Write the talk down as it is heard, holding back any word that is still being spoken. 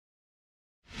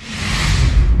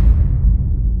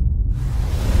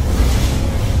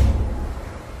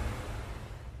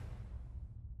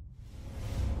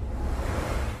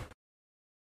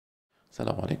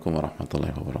Assalamualaikum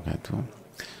warahmatullahi wabarakatuh.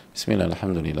 Bismillah,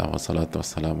 alhamdulillah, wassalatu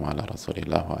wassalamu ala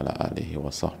rasulillah wa ala alihi wa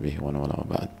sahbihi wa wala wa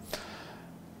ba'd.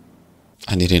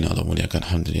 Hadirin Allah muliakan,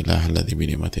 alhamdulillah alladzi bi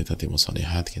ni'matihi tatimmu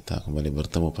shalihat. Kita kembali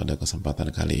bertemu pada kesempatan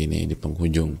kali ini di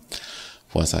penghujung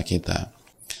puasa kita.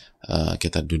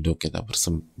 Kita duduk, kita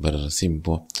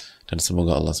bersimpuh, dan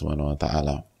semoga Allah Subhanahu wa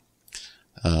taala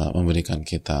memberikan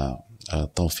kita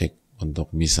taufik untuk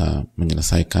bisa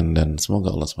menyelesaikan, dan semoga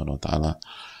Allah Subhanahu wa taala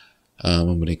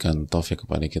memberikan taufik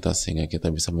kepada kita sehingga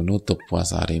kita bisa menutup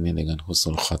puasa hari ini dengan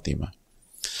husnul khatimah.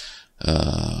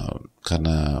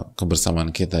 Karena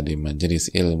kebersamaan kita di majelis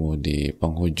ilmu di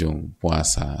penghujung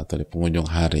puasa atau di penghujung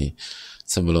hari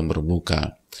sebelum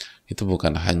berbuka itu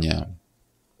bukan hanya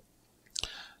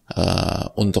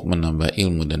untuk menambah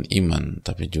ilmu dan iman,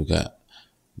 tapi juga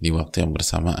di waktu yang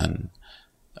bersamaan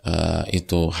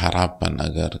itu harapan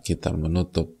agar kita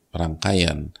menutup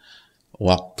rangkaian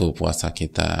waktu puasa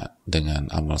kita dengan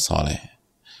amal soleh,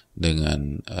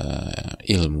 dengan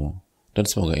ilmu, dan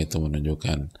semoga itu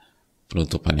menunjukkan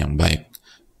penutupan yang baik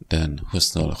dan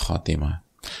husnul khatimah.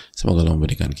 Semoga Allah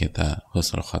memberikan kita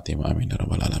husnul khatimah, amin ya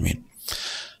rabbal alamin.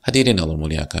 Hadirin Allah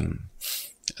muliakan,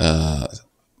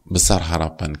 besar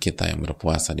harapan kita yang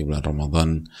berpuasa di bulan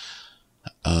Ramadhan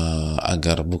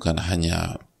agar bukan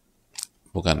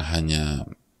hanya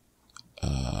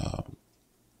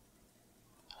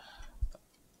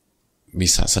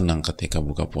bisa senang ketika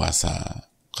buka puasa,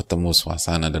 ketemu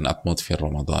suasana dan atmosfer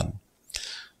Ramadan,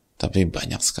 tapi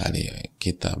banyak sekali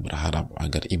kita berharap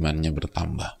agar imannya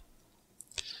bertambah,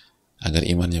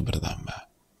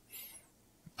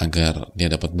 agar dia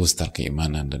dapat booster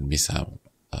keimanan dan bisa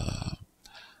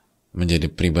menjadi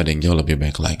pribadi yang jauh lebih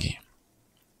baik lagi.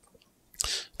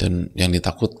 Dan yang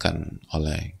ditakutkan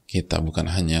oleh kita bukan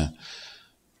hanya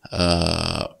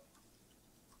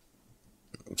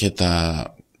kita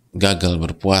gagal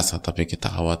berpuasa, tapi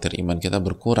kita khawatir iman kita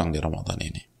berkurang di Ramadan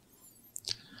ini.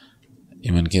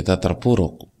 Iman kita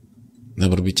terpuruk.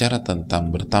 Dan berbicara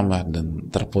tentang bertambah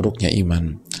dan terpuruknya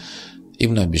iman,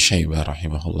 Ibn Abi Syaibah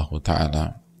rahimahullahu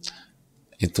ta'ala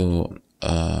itu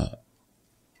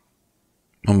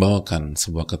membawakan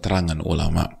sebuah keterangan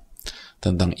ulama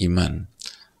tentang iman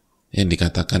yang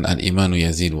dikatakan al-imanu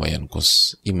yazid wa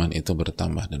yanqus. Iman itu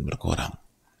bertambah dan berkurang.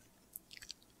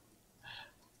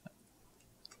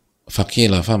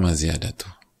 Faqila fama ziyadatu.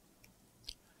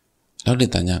 Lalu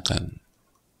ditanyakan,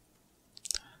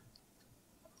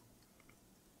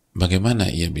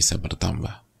 bagaimana ia bisa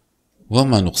bertambah? Wa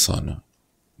ma nuqsanu.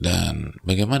 Dan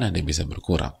bagaimana dia bisa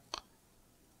berkurang?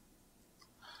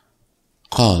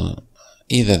 Qal,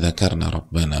 idza dzakarna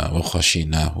rabbana wa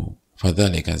khashinahu,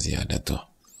 fadzalika ziyadatuh.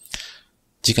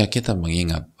 Jika kita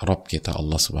mengingat Rabb kita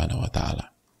Allah Subhanahu wa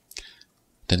taala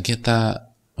dan kita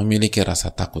memiliki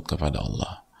rasa takut kepada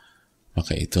Allah,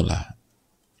 maka itulah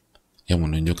yang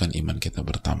menunjukkan iman kita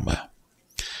bertambah.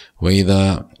 Wa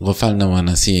idza ghafalna wa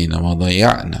nasina wa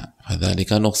dhayya'na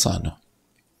fadzalika nuqsanu.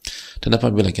 Dan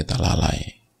apabila kita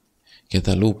lalai,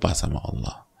 kita lupa sama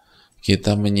Allah,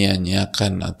 kita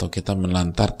menyia-nyiakan atau kita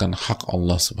melantarkan hak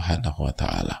Allah Subhanahu wa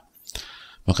taala,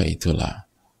 maka itulah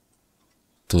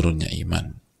turunnya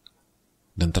iman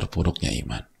dan terpuruknya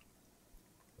iman.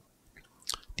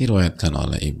 Diriwayatkan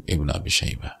oleh Ibn Abi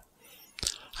Syaibah.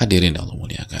 Hadirin Allah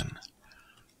muliakan,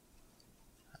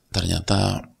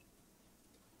 ternyata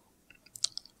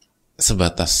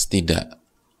sebatas tidak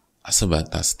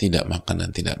makan dan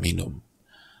tidak minum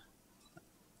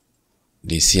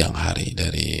di siang hari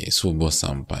dari subuh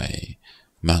sampai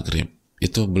maghrib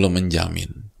itu belum menjamin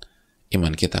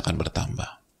iman kita akan bertambah.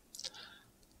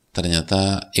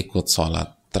 Ternyata ikut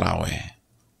sholat tarawih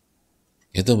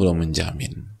itu belum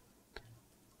menjamin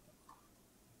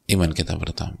iman kita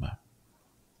bertambah.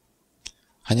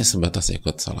 Hanya sebatas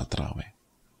ikut sholat tarawih.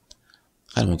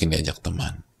 Kan mungkin diajak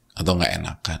teman, atau nggak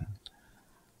enakan,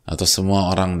 atau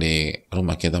semua orang di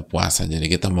rumah kita puasa, jadi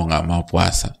kita mau nggak mau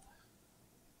puasa.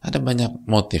 Ada banyak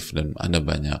motif dan ada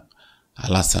banyak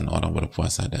alasan orang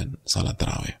berpuasa dan sholat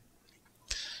tarawih.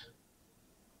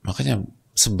 Makanya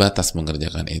sebatas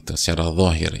mengerjakan itu secara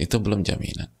zahir itu belum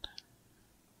jaminan.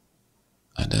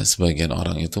 Ada sebagian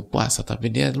orang itu puasa tapi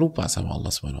dia lupa sama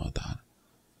Allah Subhanahu wa taala.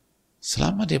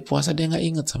 Selama dia puasa dia nggak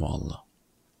ingat sama Allah,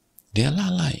 dia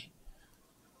lalai.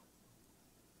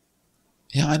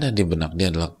 Yang ada di benak dia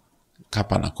adalah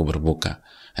kapan aku berbuka,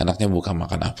 enaknya buka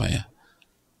makan apa ya,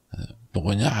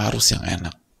 pokoknya harus yang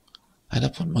enak.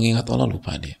 Adapun mengingat Allah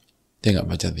lupa dia nggak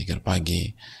baca zikir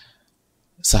pagi,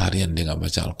 seharian dia nggak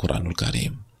baca Al-Quranul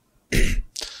Karim,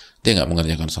 dia nggak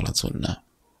mengerjakan sholat sunnah,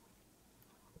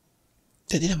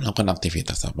 dia tidak melakukan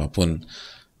aktivitas apapun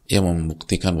yang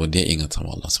membuktikan bahwa dia ingat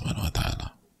sama Allah Subhanahu wa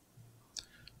taala.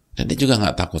 Dan dia juga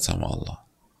nggak takut sama Allah.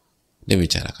 Dia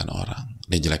bicarakan orang,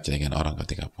 dia jelek-jelekin orang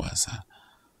ketika puasa.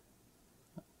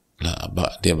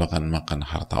 Dia bahkan makan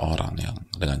harta orang yang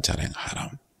dengan cara yang haram.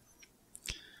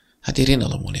 Hadirin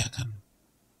Allah muliakan.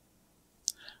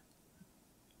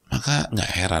 Maka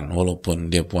nggak heran walaupun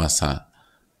dia puasa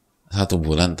 1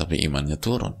 bulan tapi imannya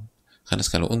turun. Karena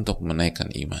sekali untuk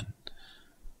menaikkan iman,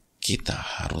 kita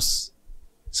harus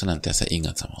senantiasa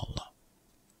ingat sama Allah.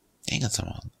 Ingat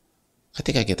sama Allah.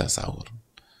 Ketika kita sahur,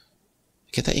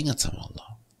 kita ingat sama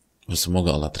Allah.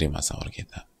 Semoga Allah terima sahur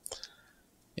kita.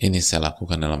 Ini saya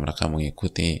lakukan dalam rangka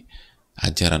mengikuti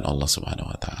ajaran Allah Subhanahu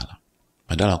wa Ta'ala.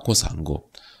 Padahal aku sanggup.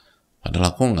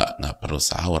 Padahal aku nggak perlu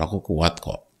sahur. Aku kuat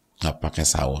kok. Nggak pakai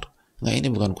sahur. Nggak, ini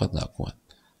bukan kuat nggak kuat.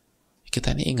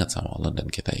 Kita ini ingat sama Allah dan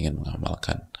kita ingin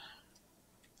mengamalkan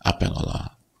apa yang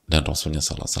Allah dan Rasulnya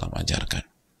Sallallahu Alaihi Wasallam ajarkan.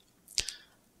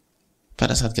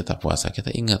 Pada saat kita puasa,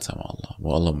 kita ingat sama Allah,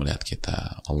 bahwa Allah melihat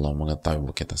kita, Allah mengetahui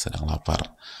bahwa kita sedang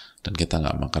lapar, dan kita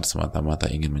nggak makan semata-mata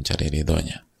ingin mencari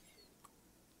ridhonya.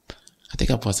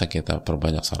 Ketika puasa kita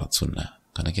perbanyak salat sunnah,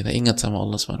 karena kita ingat sama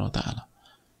Allah Subhanahu Wa Taala.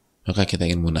 Maka kita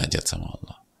ingin munajat sama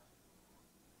Allah.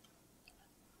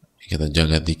 Kita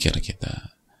jaga dzikir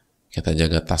kita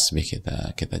jaga tasbih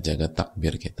kita jaga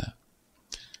takbir kita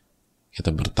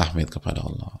bertahmid kepada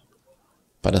Allah.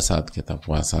 Pada saat kita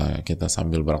puasa, kita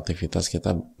sambil beraktivitas,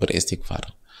 kita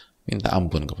beristighfar, minta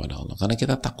ampun kepada Allah, karena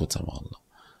kita takut sama Allah.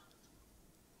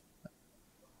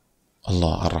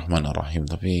 Allah Ar-Rahman Ar-Rahim,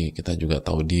 tapi kita juga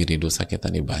tahu diri dosa kita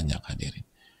ini banyak, hadirin.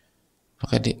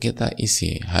 Maka kita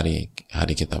isi hari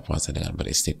kita puasa dengan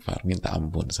beristighfar, minta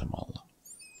ampun sama Allah.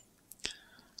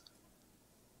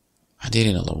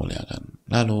 Hadirin Allah muliakan.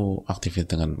 Lalu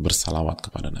aktivitas dengan bersalawat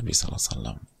kepada Nabi Sallallahu Alaihi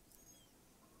Wasallam.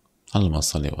 Allahumma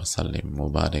salli wa sallim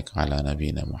mubarak ala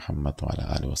nabiyina Muhammad wa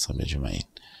ala alihi washabihi ajma'in.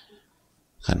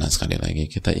 Karena sekali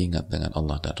lagi kita ingat dengan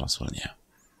Allah dan Rasulnya.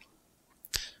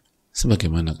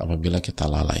 Sebagaimana apabila kita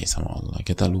lalai sama Allah,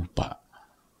 kita lupa,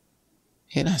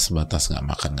 ya sebatas nggak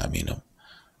makan nggak minum,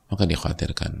 maka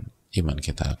dikhawatirkan iman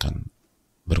kita akan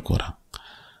berkurang.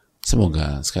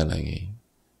 Semoga sekali lagi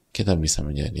kita bisa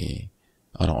menjadi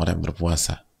orang-orang yang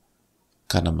berpuasa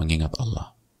karena mengingat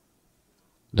Allah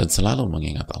dan selalu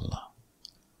mengingat Allah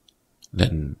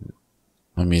dan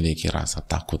memiliki rasa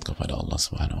takut kepada Allah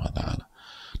Subhanahu wa Ta'ala.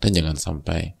 Dan jangan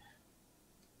sampai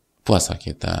puasa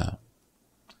kita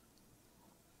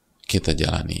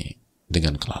jalani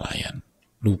dengan kelalaian,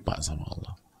 lupa sama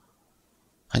Allah,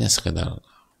 hanya sekedar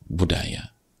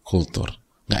budaya, kultur,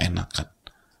 nggak enakan,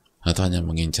 atau hanya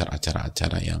mengincar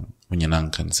acara-acara yang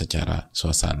menyenangkan secara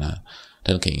suasana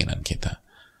dan keinginan kita.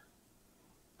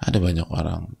 Ada banyak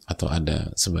orang atau ada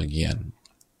sebagian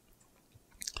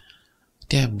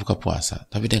dia buka puasa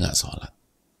tapi dia nggak sholat.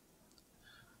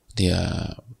 Dia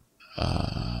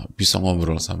bisa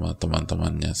ngobrol sama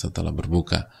teman-temannya setelah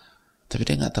berbuka tapi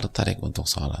dia nggak tertarik untuk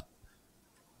sholat.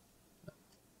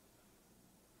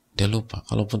 Dia lupa,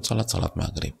 kalaupun sholat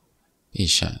maghrib,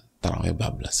 isya, tarawih,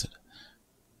 bablas.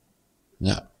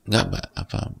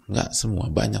 Nggak semua,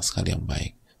 banyak sekali yang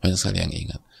baik, banyak sekali yang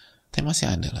ingat. Tapi masih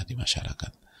ada lah di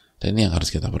masyarakat. Dan ini yang harus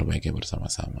kita perbaiki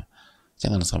bersama-sama.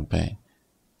 Jangan sampai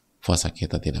puasa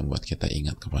kita tidak membuat kita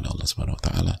ingat kepada Allah Subhanahu wa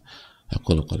Ta'ala.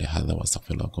 Aqulu qouli hadza wa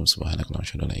astaghfirullakum subhanaka wa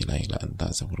la ilaha illa anta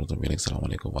astaghfiruka wa atubu ilaik.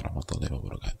 Assalamualaikum warahmatullahi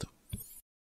wabarakatuh.